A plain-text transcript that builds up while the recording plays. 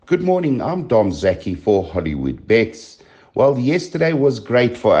Good morning, I'm Dom Zaki for Hollywoodbets. Well, yesterday was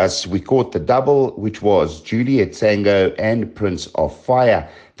great for us. We caught the double, which was Juliet Tango and Prince of Fire.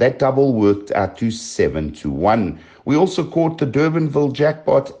 That double worked out to 7-1. We also caught the Durbanville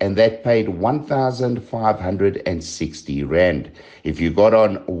jackpot, and that paid 1,560 Rand. If you got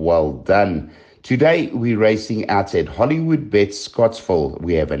on, well done. Today, we're racing out at Hollywoodbets Scottsville.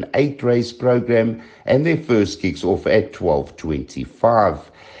 We have an 8-race program, and their first kicks off at 12:25.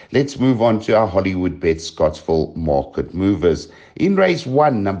 Let's move on to our Hollywoodbets Scottsville market movers. In race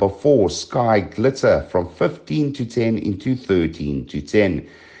 1, number 4, Sky Glitter from 15-10 into 13-10.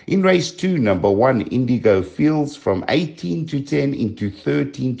 In race 2, number 1, Indigo Fields from 18-10 into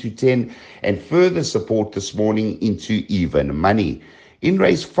 13-10, and further support this morning into even money. In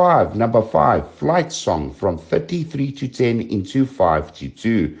race 5, number 5, Flight Song from 33-10 into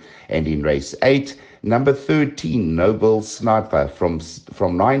 5-2. And in race 8, number 13, Noble Sniper from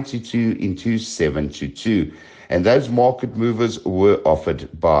 9-2 into 7-2. And those market movers were offered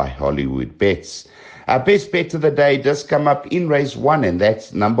by Hollywoodbets. Our best bet of the day does come up in race 1, and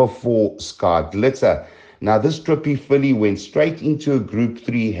that's number 4, Sky Glitter. Now, this trippy filly went straight into a Group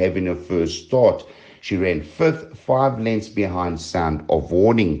 3 having her first start. She ran 5th, 5 lengths behind Sound of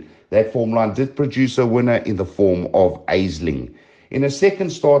Warning. That form line did produce a winner in the form of Aisling. In her second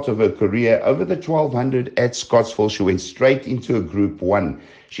start of her career, over the 1200 at Scottsville, she went straight into a Group 1.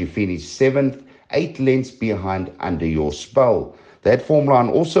 She finished 7th, 8 lengths behind Under Your Spell. That form line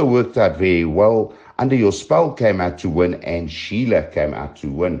also worked out very well. Under Your Spell came out to win, and Sheila came out to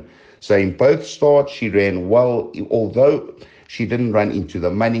win. So in both starts, she ran well, although she didn't run into the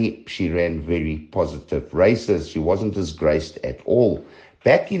money. She ran very positive races. She wasn't disgraced at all.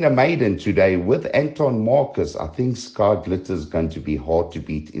 Back in a maiden today with Anton Marcus, I think Sky Glitter is going to be hard to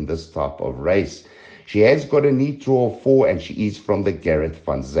beat in this type of race. She has got a neat draw of 4, and she is from the Garrett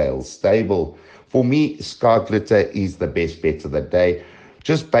Van Zyl stable. For me, Sky Glitter is the best bet of the day,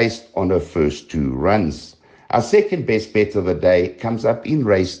 just based on her first 2 runs. Our second best bet of the day comes up in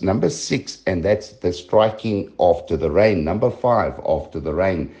race number 6, and that's the Striking After the Rain, number 5, After the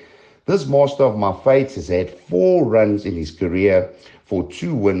Rain. This master of my fates has had 4 runs in his career for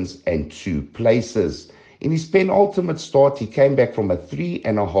 2 wins and 2 places. In his penultimate start, he came back from a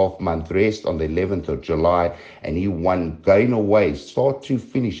 3.5-month rest on the 11th of July, and he won going away, start to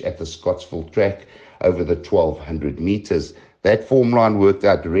finish at the Scottsville track over the 1200 meters. That form line worked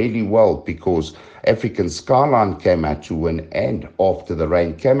out really well because African Skyline came out to win, and After the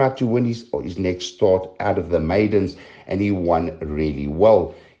Rain came out to win his next start out of the maidens, and he won really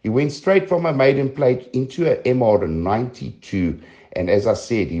well. He went straight from a maiden plate into a MR 92, and as I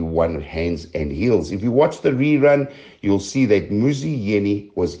said, he won hands and heels. If you watch the rerun, you'll see that Muzi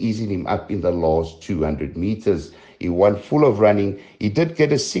Yeni was easing him up in the last 200 meters. He won full of running. He did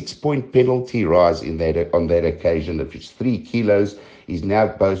get a 6-point penalty rise on that occasion, of which 3 kilos. He's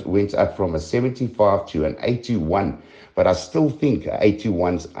now went up from a 75 to an 81. But I still think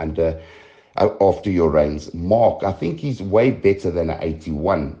 81's after your rain's mark. I think he's way better than an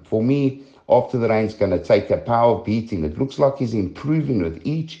 81. For me, After the Rain's going to take a power beating. It looks like he's improving with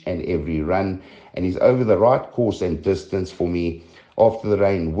each and every run, and he's over the right course and distance for me. After the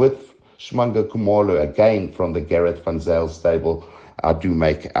Rain with Shmanga Kumalo, again from the Garrett Van Zyl stable, I do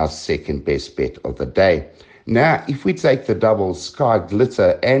make our second best bet of the day. Now, if we take the double Sky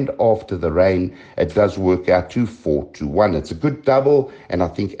Glitter and After the Rain, it does work out to 4-1. It's a good double, and I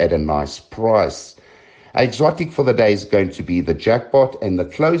think at a nice price. Our exotic for the day is going to be the jackpot, and the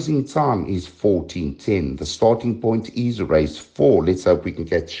closing time is 14:10. The starting point is race 4. Let's hope we can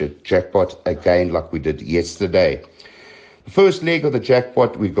catch a jackpot again like we did yesterday. The first leg of the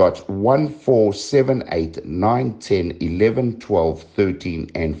jackpot, we got 1, 4, 7, 8, 9, 10, 11, 12, 13,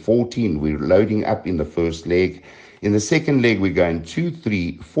 and 14. We're loading up in the first leg. In the second leg, we're going 2,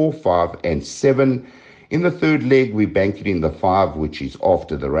 3, 4, 5, and 7. In the third leg, we're banking in the 5, which is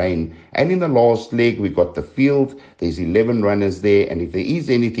After the Rain. And in the last leg, we got the field. There's 11 runners there, and if there is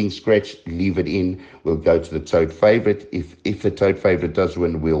anything scratched, leave it in. We'll go to the tote favorite. If the tote favorite does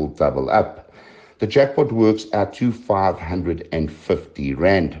win, we'll double up. The jackpot works out to 550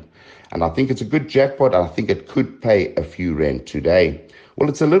 Rand. And I think it's a good jackpot. I think it could pay a few Rand today. Well,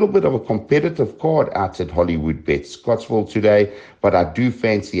 it's a little bit of a competitive card out at Hollywoodbets Scottsville today, but I do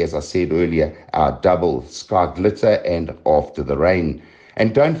fancy, as I said earlier, our double Sky Glitter and After the Rain.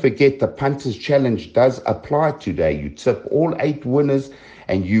 And don't forget, the Punters Challenge does apply today. You tip all 8 winners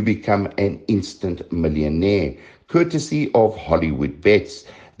and you become an instant millionaire, courtesy of Hollywoodbets.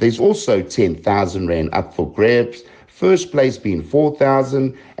 There's also 10,000 Rand up for grabs, First place being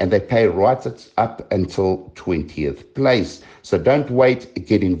 4,000, and they pay right up until 20th place. So don't wait,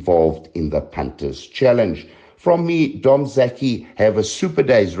 get involved in the Punters Challenge. From me, Dom Zaki, have a super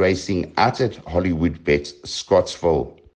days racing out at Hollywoodbets Scottsville.